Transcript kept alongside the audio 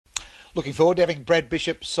Looking forward to having Brad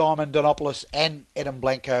Bishop, Simon Donopoulos and Adam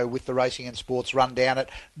Blanco with the Racing and Sports rundown at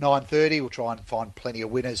 9:30. We'll try and find plenty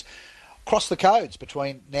of winners. Cross the codes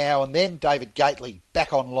between now and then. David Gately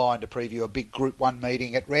back online to preview a big Group 1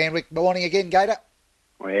 meeting at Randwick. Morning again, Gator.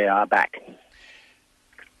 We are back.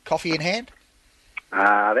 Coffee in hand?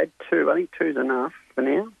 I've had two. I think two's enough for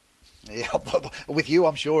now. Yeah, with you,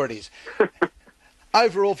 I'm sure it is.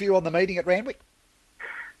 Overall view on the meeting at Randwick?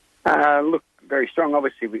 Look, very strong.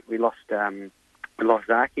 Obviously, we lost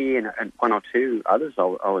Zaki and one or two others I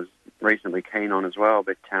was reasonably keen on as well.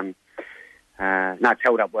 But it's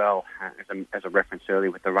held up well, as a reference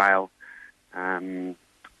earlier with the rail.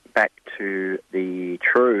 Back to the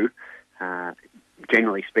True,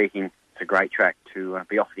 generally speaking, it's a great track to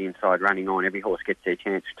be off the inside running on. Every horse gets their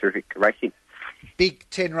chance. Terrific racing. Big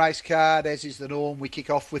 10 race card, as is the norm. We kick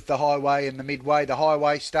off with the Highway and the Midway. The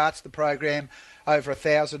Highway starts the program over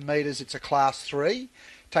 1,000 metres. It's a Class 3.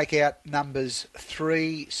 Take out numbers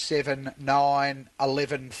 3, 7, 9,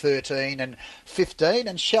 11, 13 and 15.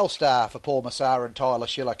 And Shellstar for Paul Massara and Tyler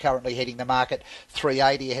Schiller currently heading the market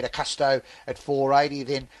 380 ahead of Custo at 480.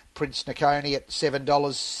 Then Prince Nakoni at $7,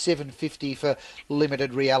 $7.50 for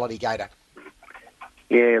Limited Reality Gator.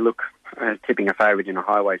 Yeah, look, tipping a favourite in a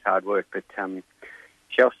Highway's hard work, but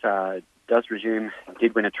Shellstar does resume,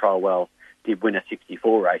 did win a trial well, did win a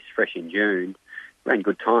 64 race fresh in June. Ran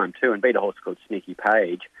good time too, and beat a horse called Sneaky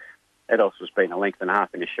Page. That horse was beaten a length and a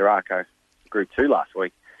half in a Shirako Group 2 last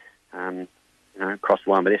week. Crossed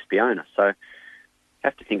the line with Espiona. So,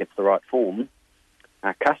 have to think it's the right form.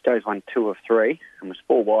 Custo's won 2 of 3 and was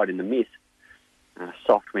 4 wide in the miss.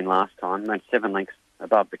 Soft win last time. Ran 7 lengths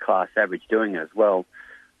above the class average doing it as well.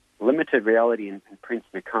 Limited Reality and Prince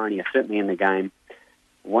Nakoni are certainly in the game.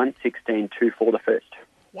 1:16.2 for the first.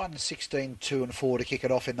 1:16, 2 and 4 to kick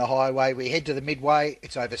it off in the Highway. We head to the Midway.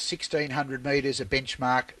 It's over 1,600 metres, a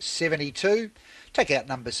benchmark 72. Take out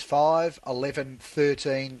numbers 5, 11,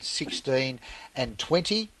 13, 16 and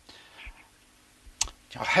 20.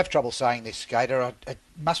 I have trouble saying this, Gator. It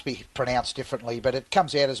must be pronounced differently, but it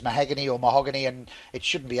comes out as mahogany or mahogany, and it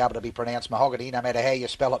shouldn't be able to be pronounced mahogany, no matter how you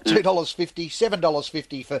spell it. $2.50,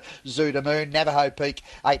 $7.50 for Zuda Moon, Navajo Peak,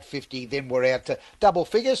 $8.50. Then we're out to double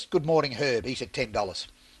figures. Good morning, Herb. He's at $10.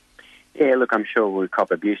 Yeah, look, I'm sure we'll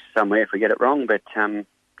cop abuse somewhere if we get it wrong, but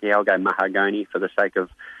I'll go mahogany for the sake of...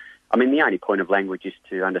 the only point of language is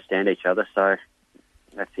to understand each other, so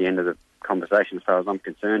that's the end of the conversation as far as I'm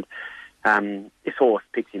concerned. This horse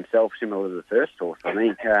picks himself similar to the first horse.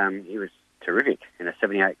 He was terrific in a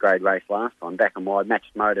 78 grade race last time, back and wide.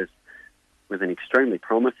 Matched Motors was an extremely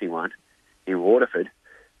promising one in Waterford.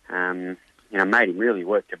 Made him really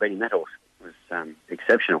work to beat him. That horse was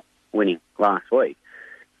exceptional, winning last week.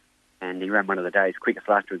 And he ran one of the day's quickest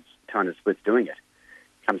afterwards, 200 splits doing it.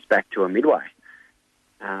 Comes back to a Midway.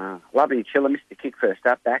 Loving Chiller missed the kick first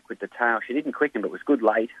up, back with the tail. She didn't quicken, but was good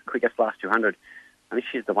late. Quickest last 200. I think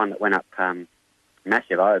she's the one that went up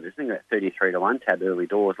massive overs. I think about 33 to 1 tab early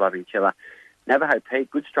doors, Loving Chiller. Navajo Peak,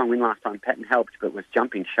 good strong win last time. Patton helped, but was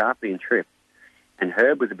jumping sharply in trip. And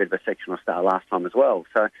Herb was a bit of a sectional star last time as well.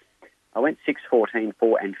 So I went 6, 14,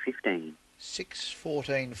 4 and 15. 6,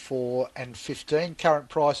 14, 4 and 15. Current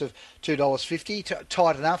price of $2.50.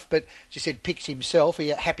 Tight enough, but as you said, picks himself. Are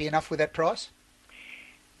you happy enough with that price?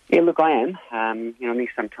 Yeah, look, I am. I think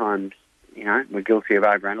sometimes, we're guilty of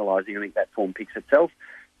overanalyzing. I think that form picks itself.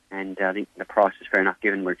 And I think the price is fair enough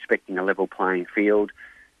given we're expecting a level playing field.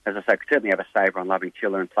 As I say, I could certainly have a saver on Loving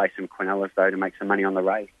Chiller and play some Quinellas, though, to make some money on the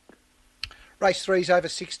race. Race 3's over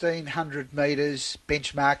 1,600 metres,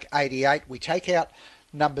 benchmark 88. We take out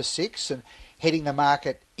number 6, and heading the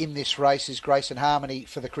market in this race is Grace and Harmony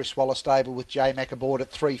for the Chris Waller stable with J Mac aboard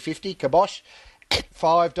at $3.50. Kibosh at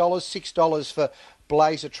 $5, $6 for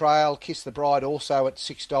Blazer Trail. Kiss the Bride also at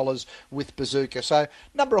 $6 with Bazooka. So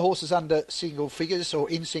number of horses under single figures or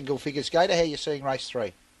in single figures. Gator, how are you seeing race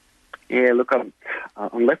 3? Yeah, look,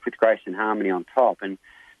 I'm left with Grace and Harmony on top, and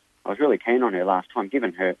I was really keen on her last time,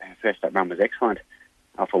 given her first up run was excellent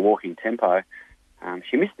off a walking tempo.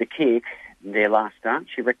 She missed the kick there last start.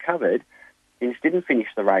 She recovered and just didn't finish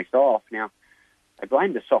the race off. Now, they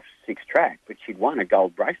blamed the soft 6 track, but she'd won a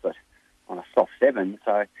gold bracelet on a soft 7,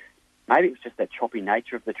 so maybe it was just that choppy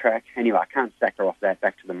nature of the track. Anyway, I can't stack her off that.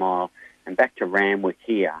 Back to the mile and back to Randwick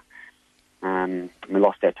here. We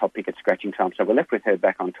lost our top pick at scratching time, so we're left with her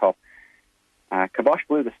back on top. Kibosh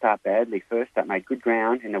blew the start badly first. That made good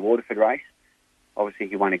ground in the Waterford race. Obviously,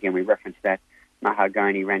 he won again. We referenced that.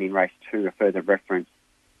 Mahogany ran in race 2, a further reference.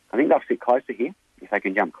 I think they'll sit closer here if they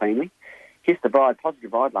can jump cleanly. Kiss the Bride,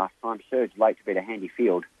 positive ride last time, surged late to beat a handy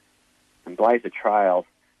field. And Blazer Trail,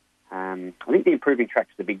 I think the improving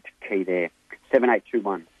track's the big key there. 7, 8, 2,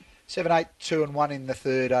 1. 7, 8, 2 and 1 in the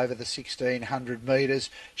third over the 1600 metres.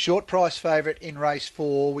 Short price favourite in race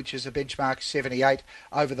 4, which is a benchmark 78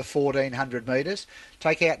 over the 1400 metres.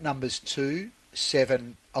 Take out numbers 2,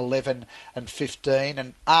 7, 11 and 15,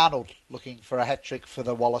 and Arnold looking for a hat-trick for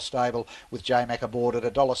the Wallace stable with J-Mac aboard at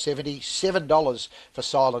 $1.70, $7 for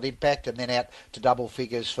Silent Impact, and then out to double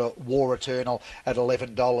figures for War Eternal at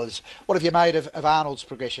 $11. What have you made of Arnold's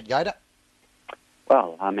progression, Gator?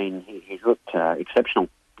 Well, I mean, he's looked exceptional.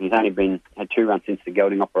 He's only had 2 runs since the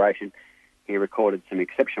gelding operation. He recorded some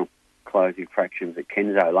exceptional closing fractions at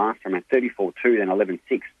Kenzo last time at 34.2, then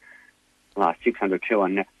 11.6. Last 602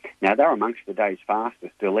 on. Now, they're amongst the day's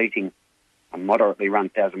fastest, deleting a moderately run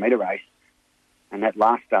 1,000-metre race, and that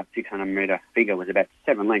last start 600-metre figure was about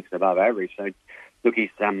 7 lengths above average. So, look, I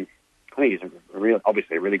think he's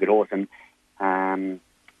obviously a really good horse, and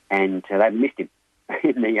they missed him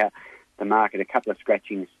in the market. A couple of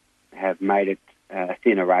scratchings have made it a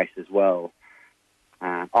thinner race as well.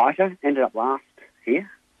 Ita ended up last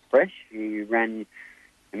here, fresh. He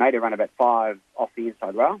made her run about 5 off the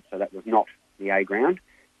inside rail, so that was not the A ground.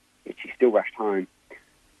 Yet she still rushed home.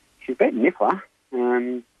 She's beaten Niffler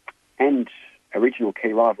and original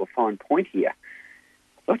key rival Fine Point here.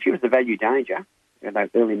 I thought she was the value danger. The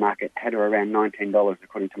early market had her around $19,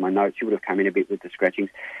 according to my notes. She would have come in a bit with the scratchings.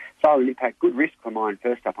 Silent Impact, good risk for mine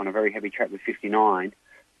first up on a very heavy track with 59,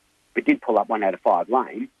 but did pull up 1 out of 5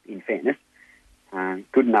 lane, in fairness.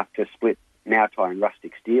 Good enough to split Mautai and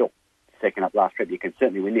Rustic Steel. Second up last trip, you can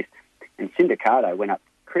certainly win this. And Syndicato went up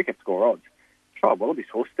cricket score odds. Tried well this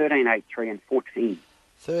horse, 13, 8, 3 and 14.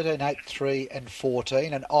 13, 8, 3 and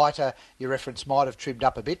 14. And Ita, your reference might have trimmed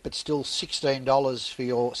up a bit, but still $16 for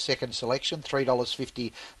your second selection,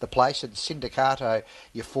 $3.50 the place. And Syndicato,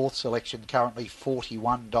 your fourth selection, currently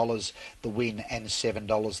 $41 the win and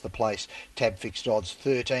 $7 the place. Tab fixed odds,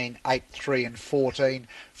 13, 8, 3 and 14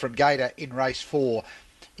 from Gator in race 4.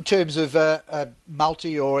 In terms of a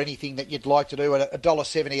multi or anything that you'd like to do,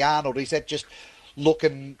 $1.70 Arnold, is that just look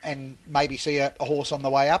and maybe see a horse on the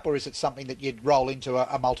way up, or is it something that you'd roll into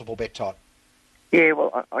a multiple bet type? Yeah,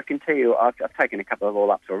 well, I can tell you, I've taken a couple of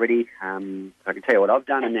all-ups already. I can tell you what I've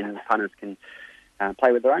done, and then punters can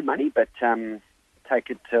play with their own money, but take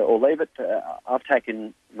it or leave it. I've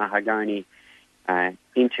taken Mahagoni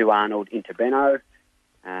into Arnold, into Benno.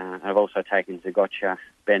 I've also taken Zagotcha,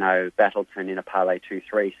 Benno, Battleton in a parlay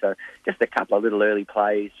 2-3. So just a couple of little early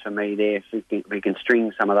plays for me there. So we can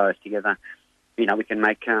string some of those together. You know, we can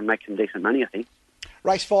make some decent money, I think.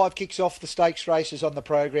 Race 5 kicks off the stakes races on the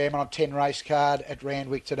program on a 10-race card at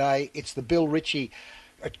Randwick today. It's the Bill Ritchie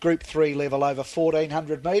at Group 3 level over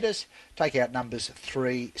 1,400 metres. Take out numbers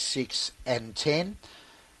 3, 6 and 10.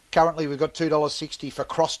 Currently, we've got $2.60 for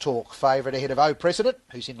Crosstalk, favourite ahead of O President,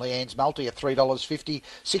 who's in Leanne's multi at $3.50,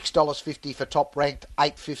 $6.50 for Top Ranked,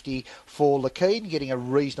 $8.50 for Lakeen, getting a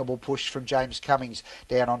reasonable push from James Cummings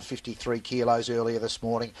down on 53 kilos earlier this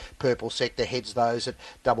morning. Purple Sector heads those at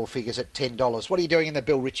double figures at $10. What are you doing in the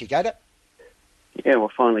Bill Ritchie, Gator? Yeah, we're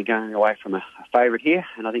finally going away from a favourite here,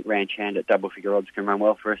 and I think Ranchand at double figure odds can run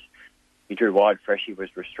well for us. He drew wide fresh, he was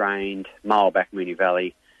restrained, mile back Moonee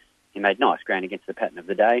Valley. He made nice ground against the pattern of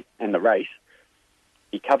the day and the race.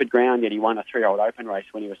 He covered ground, yet he won a 3-year-old open race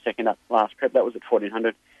when he was second up last prep. That was at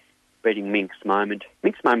 1,400, beating Minx Moment.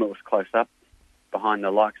 Minx Moment was close up behind the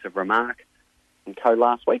likes of Remark and Co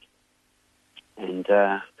last week. And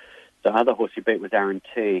the other horse he beat was Aaron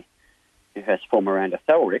T, who has form around a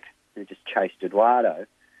Thalric, who just chased Eduardo.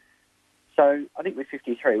 So I think with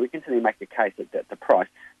 53, we can certainly make the case that the price.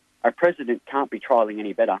 Our president can't be trialling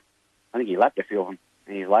any better. I think he lapped a few of them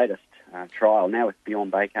in his latest trial. Now with Bjorn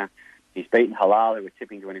Baker, he's beaten Halal, who we're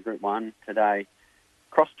tipping to win a Group 1 today.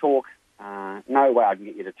 Crosstalk, no way I can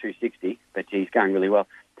get you to 260, but he's going really well.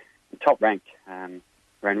 Top Ranked ran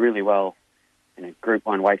really well in a Group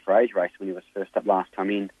 1 weight for age race when he was first up last time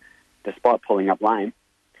in. Despite pulling up lame,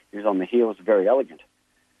 he was on the heels of Very Elegant.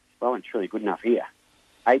 Well and truly good enough here.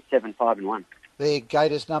 8, 7, 5 and 1. Their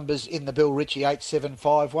Gators numbers in the Bill Ritchie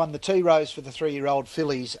 8-7-5-1. The T-Rose for the 3-year-old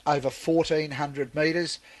fillies over 1,400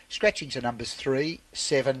 metres. Scratchings are numbers 3,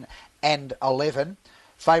 7 and 11.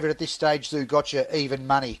 Favourite at this stage, Zagotcha, even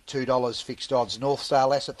money, $2 fixed odds. North Star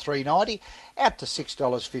Lass at $3.90, out to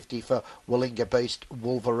 $6.50 for Willinga Beast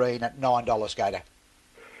Wolverine at $9, Gator.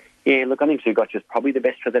 Yeah, look, I think Zagotcha's probably the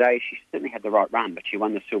best for the day. She certainly had the right run, but she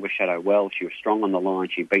won the Silver Shadow well. She was strong on the line.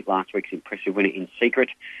 She beat last week's impressive winner In Secret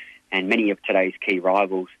and many of today's key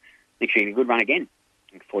rivals. I think she had a good run again.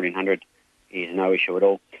 I think 1,400 is no issue at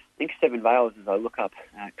all. I think Seven Veils, as I look up,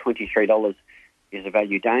 $23 is a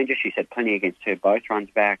value danger. She's had plenty against her both runs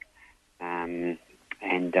back, and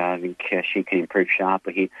I think she can improve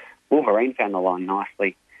sharply here. Wolverine found the line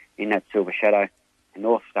nicely in that Silver Shadow. And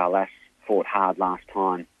North Star Lass fought hard last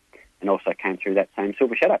time and also came through that same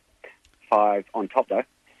Silver Shadow. 5 on top though,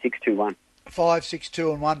 6-2-1. 5, 6,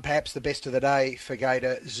 2 and 1, perhaps the best of the day for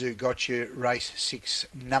Gator Zugotcha, race 6,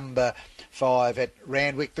 number 5 at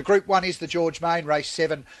Randwick. The Group 1 is the George Main, race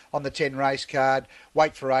 7 on the 10 race card.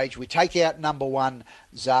 Wait for age. We take out number 1,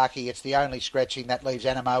 Zaki. It's the only scratching. That leaves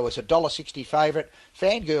Animo as a $1.60 favourite.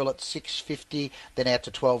 Fangirl at $6.50, then out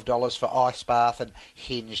to $12 for Ice Bath, and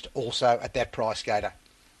Hinged also at that price, Gator.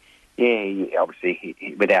 Yeah,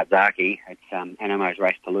 obviously, without Zaki, it's Animo's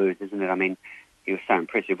race to lose, isn't it? I mean, he was so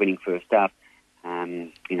impressive winning first up.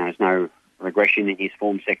 There's no regression in his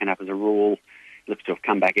form second up as a rule. Looks to have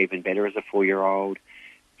come back even better as a 4-year-old.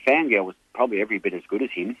 Fangirl was probably every bit as good as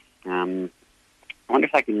him. I wonder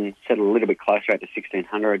if they can settle a little bit closer at the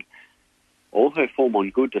 1600. All her form on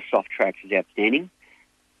good to soft tracks is outstanding.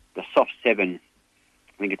 The soft 7,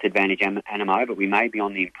 I think it's advantage Animo, but we may be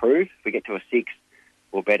on the improve. If we get to a 6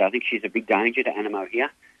 or better, I think she's a big danger to Animo here,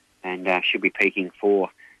 and she'll be peaking for,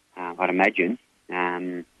 I'd imagine,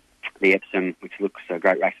 the Epsom, which looks a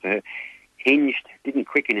great race for her. Hinged, didn't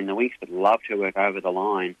quicken in the weeks, but loved her work over the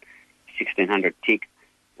line. 1600 tick,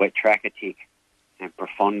 wet tracker tick, and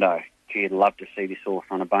Profondo. She'd love to see this horse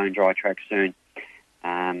on a bone-dry track soon.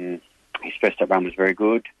 His first up run was very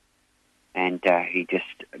good, and he just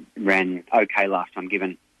ran okay last time,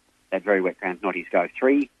 given that very wet ground's not his go.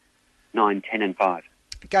 3, 9, 10 and 5.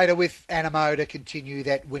 Gator with Animo to continue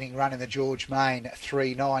that winning run in the George Main,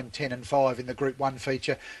 3, 9, 10 and 5 in the Group 1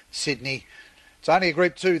 feature. Sydney. It's only a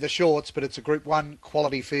Group 2, the shorts, but it's a Group 1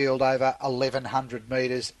 quality field over 1,100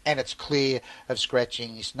 metres, and it's clear of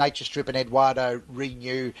scratchings. Nature Strip and Eduardo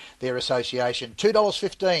renew their association.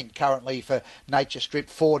 $2.15 currently for Nature Strip,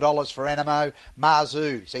 $4 for Animo.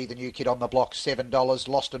 Marzu, see the new kid on the block, $7,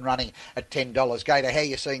 lost and running at $10. Gator, how are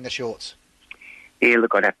you seeing the shorts? Yeah,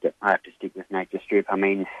 look, I have to stick with Nature Strip. I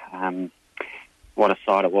mean, what a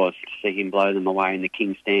sight it was to see him blow them away in the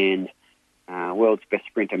King Stand. World's best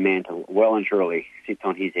sprinter mantle, well and truly, sits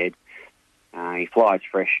on his head. He flies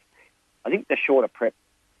fresh. I think the shorter prep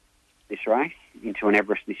this race into an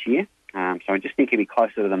Everest this year. So I just think he'll be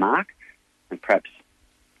closer to the mark than perhaps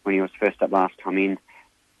when he was first up last time in.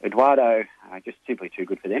 Eduardo, just simply too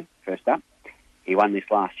good for them, first up. He won this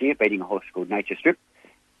last year, beating a horse called Nature Strip.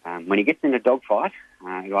 When he gets in a dogfight,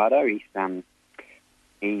 Eduardo,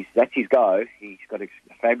 that's his go. He's got a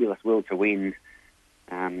fabulous will to win.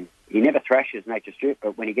 He never thrashes Nature Strip,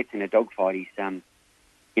 but when he gets in a dogfight, he's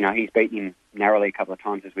beaten him narrowly a couple of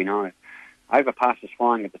times, as we know. Overpass was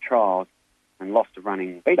flying at the trials and lost to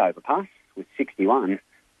running, beat Overpass with 61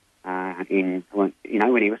 when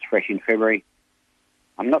he was fresh in February.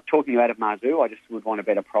 I'm not talking you out of Marzu. I just would want a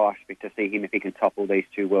better price to see him if he can topple these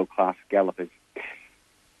two world-class gallopers.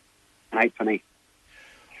 An 8 for me.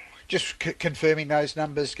 Just confirming those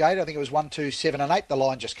numbers, Gate. I think it was 1, 2, 7 and 8. The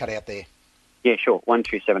line just cut out there. Yeah, sure. 1,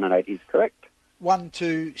 2, 7 and 8 is correct. 1,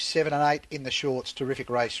 2, 7 and 8 in the shorts. Terrific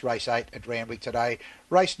race, race 8 at Randwick today.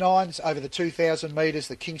 Race 9's over the 2,000 metres,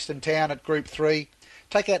 the Kingston Town at Group 3.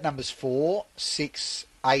 Take out numbers 4, 6,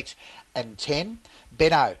 8 and 10.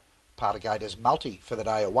 Benno, part of Gator's multi for the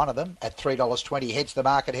day, or one of them, at $3.20. Heads the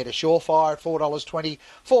market, head of Surefire at $4.20.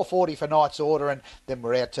 $4.40 for Knight's Order, and then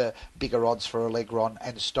we're out to bigger odds for Allegron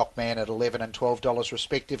and Stockman at $11 and $12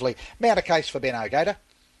 respectively. Mount a case for Benno, Gator.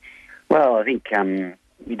 Well, I think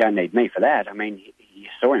you don't need me for that. I mean, you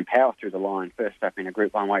saw him power through the line first up in a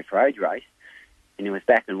Group 1 weight for age race, and he was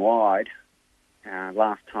back and wide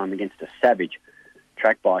last time against a savage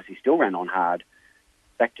track bias. He still ran on hard,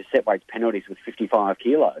 back to set weights penalties with 55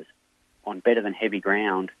 kilos on better than heavy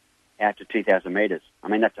ground out to 2,000 metres. I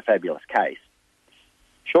mean, that's a fabulous case.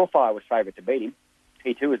 Surefire was favourite to beat him.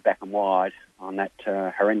 He too was back and wide on that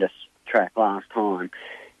horrendous track last time.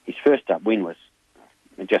 His first up win was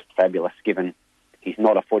just fabulous, given he's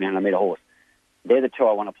not a 1,400 metre horse. They're the two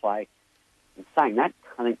I want to play. In saying that,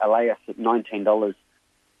 I think Elias at $19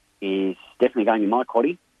 is definitely going in my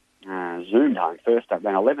quaddy. Zoomed home first up,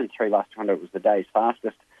 ran 11.3 last 200. It was the day's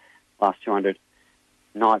fastest last 200.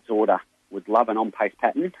 Knight's Order would love an on-pace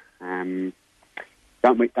pattern. Don't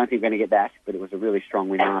think we're going to get that, but it was a really strong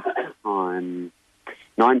win last time.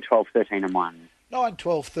 9, 12, 13 and 1. 9,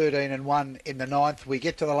 12, 13 and 1 in the 9th. We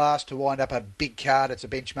get to the last to wind up a big card. It's a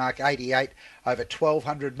benchmark 88 over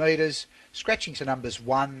 1,200 metres. Scratching to numbers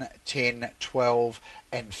 1, 10, 12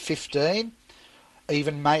 and 15.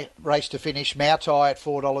 Even race to finish. Mautai at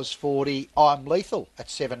 $4.40. I'm Lethal at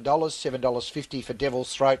 $7. $7.50 for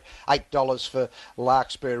Devil's Throat. $8 for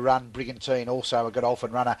Larkspur Run. Brigantine also a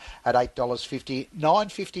Godolphin runner at $8.50.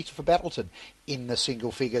 $9.50 for Battleton in the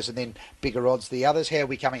single figures, and then bigger odds the others. How are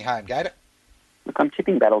we coming home, Gator? Look, I'm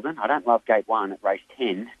tipping Battleton. I don't love Gate 1 at race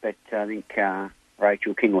 10, but I think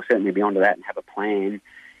Rachel King will certainly be onto that and have a plan.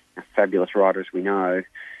 A fabulous rider, as we know.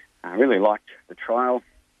 I really liked the trial.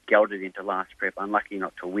 Gelded into last prep, unlucky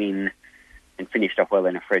not to win, and finished off well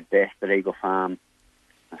in a Fred Best at Eagle Farm.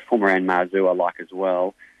 Former and Marzu I like as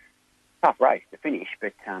well. Tough race to finish,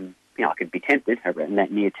 but I could be tempted around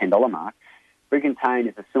that near $10 mark. Brigantine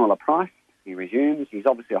is a similar price. He resumes. He's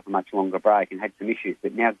obviously off a much longer break and had some issues,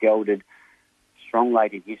 but now gelded, strong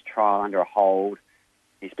late in his trial under a hold.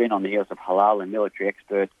 He's been on the heels of Halal and Military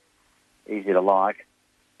Expert, easy to like.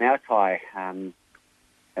 Mautai,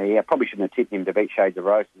 I probably shouldn't have tipped him to beat Shades of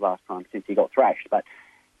Roses last time since he got thrashed, but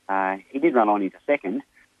he did run on into second,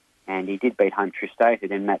 and he did beat Home Tristate, who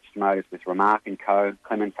then matched motors with Remark and Co.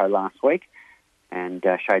 Clemenceau last week, and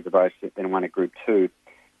Shades of Roses then won a Group 2.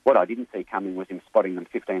 What I didn't see coming was him spotting them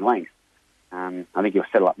 15 lengths. I think he'll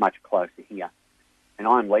settle up much closer here. And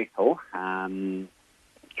I'm lethal.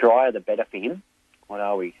 Drier the better for him. What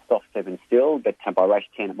are we? Soft 7 still, but by race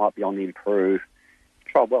 10 it might be on the improve.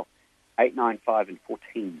 Trial well. 8, 9, 5 and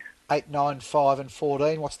 14. 8, 9, 5 and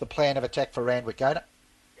 14. What's the plan of attack for Randwick Gator?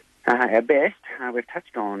 Our best, we've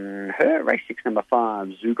touched on her. Race 6, number 5,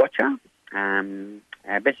 Zugotcha.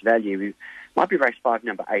 Our best value might be race 5,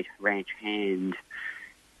 number 8, Ranch Hand.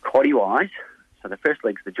 Quaddy-wise, so the first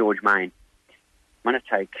leg's the George Main. I'm going to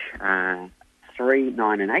take 3,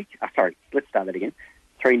 9 and 8. Let's start that again.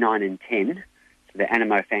 3, 9 and 10. So the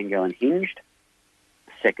Animo, Fangirl and Hinged.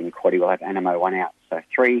 Second quaddy will have Animo 1 out. So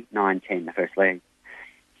 3, 9, 10, the first leg.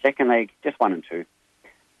 Second leg, just 1 and 2.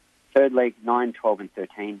 Third leg, 9, 12 and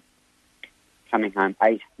 13. Coming home,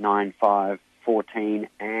 8, 9, 5, 14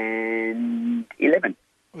 and 11.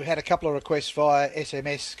 We've had a couple of requests via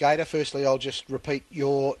SMS, Gator. Firstly, I'll just repeat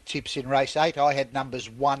your tips in race 8. I had numbers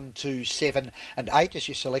 1, 2, 7 and 8 as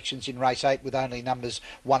your selections in race 8, with only numbers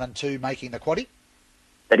 1 and 2 making the quaddy.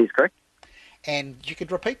 That is correct. And you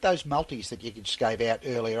could repeat those multis that you just gave out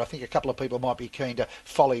earlier. I think a couple of people might be keen to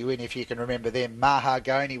follow you in if you can remember them.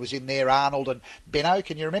 Mahagoni was in there, Arnold and Benno.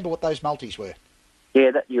 Can you remember what those multis were?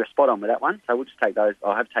 Yeah, you're spot on with that one. So we'll just take those.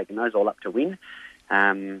 I have taken those all up to win.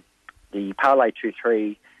 The Parlay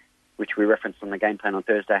 2-3, which we referenced on the game plan on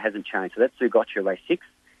Thursday, hasn't changed. So that's Zugotcha race 6,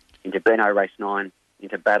 into Benno race 9,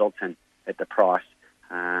 into Battleton at the price,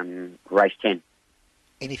 race 10.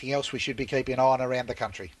 Anything else we should be keeping an eye on around the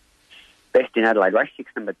country? Best in Adelaide, race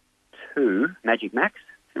 6, number 2, Magic Max.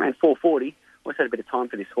 It's around 440. Also had a bit of time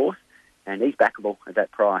for this horse, and he's backable at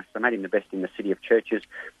that price. I made him the best in the City of Churches.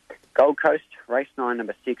 Gold Coast, race 9,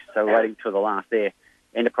 number 6, so waiting till the last there.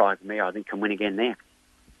 Enterprise and me, I think, can win again there.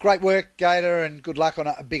 Great work, Gator, and good luck on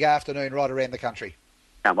a big afternoon right around the country.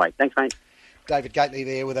 Can't wait. Thanks, mate. David Gately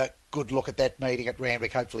there with a good look at that meeting at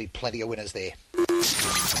Randwick. Hopefully plenty of winners there. The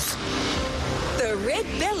Red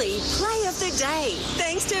Belly Play of the Day,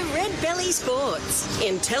 thanks to Red Belly Sports.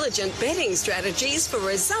 Intelligent betting strategies for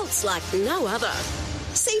results like no other.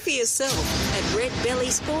 See for yourself at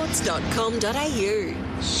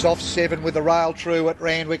redbellysports.com.au. Soft 7 with the rail true at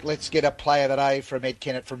Randwick. Let's get a play of the day from Ed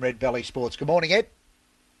Kennett from Red Belly Sports. Good morning, Ed.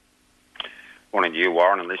 Morning to you,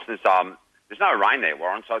 Warren, and listeners. There's no rain there,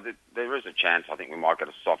 Warren, so there is a chance I think we might get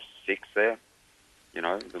a soft 6 there, a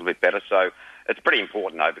little bit better. So it's pretty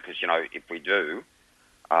important, though, because, if we do,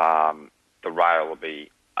 the rail will be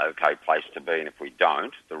okay place to be, and if we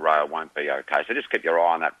don't, the rail won't be okay. So just keep your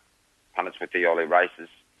eye on that, punters with the early races.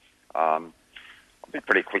 I'll be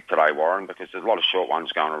pretty quick today, Warren, because there's a lot of short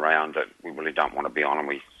ones going around that we really don't want to be on and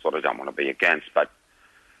we sort of don't want to be against. But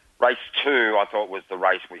race 2, I thought, was the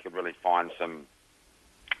race we could really find some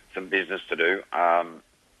business to do.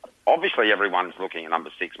 Obviously, everyone's looking at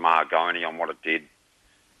number 6, Mahagoni, on what it did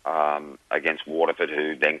against Waterford,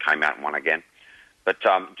 who then came out and won again. But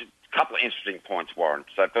just a couple of interesting points, Warren.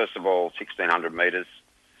 So first of all, 1,600 metres.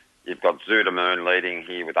 You've got Zuda Moon leading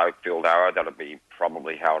here with Oakfield Arrow. That'll be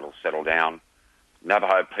probably how it'll settle down.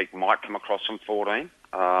 Navajo Peak might come across from 14.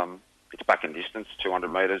 It's back in distance, 200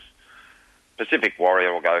 metres. Pacific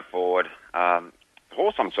Warrior will go forward. The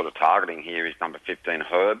horse I'm sort of targeting here is number 15,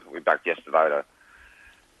 Herb. We backed yesterday at a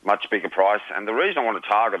much bigger price. And the reason I want to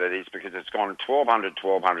target it is because it's gone 1,200,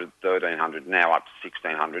 1,200, 1,300, now up to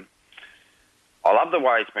 1,600. I love the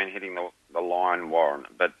way it's been hitting the line, Warren,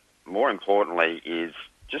 but more importantly is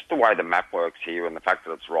just the way the map works here and the fact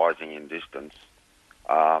that it's rising in distance.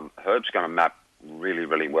 Herb's going to map really,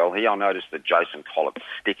 really well here. I noticed that Jason Collett's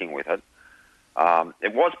sticking with it.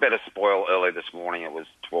 It was better spoil early this morning. It was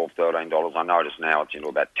 $12, $13. I notice now it's into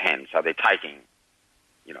about 10. So they're taking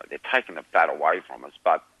the fat away from us.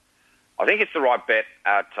 But I think it's the right bet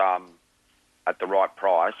at the right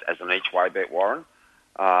price as an each way bet, Warren.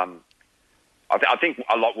 I think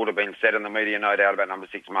a lot would have been said in the media, no doubt, about number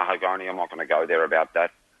 6, Mahogany. I'm not going to go there about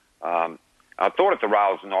that. I thought if the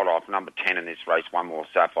rail's not off, number 10 in this race, One More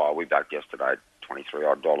Sapphire, we backed yesterday,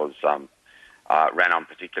 $23 odd. Ran on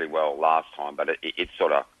particularly well last time, but it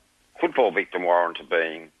sort of could fall victim, Warren, to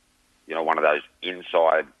being, one of those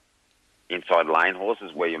inside lane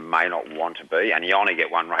horses where you may not want to be, and you only get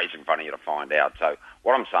one race in front of you to find out. So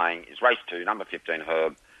what I'm saying is race 2, number 15,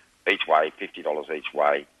 Herb, each way, $50 each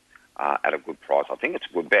way, at a good price. I think it's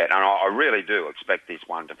a good bet, and I really do expect this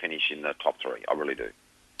one to finish in the top 3. I really do.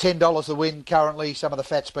 $10 the win currently. Some of the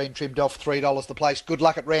fat's been trimmed off, $3 the place. Good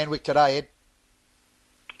luck at Randwick today, Ed.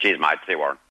 Cheers, mate. See you, Warren.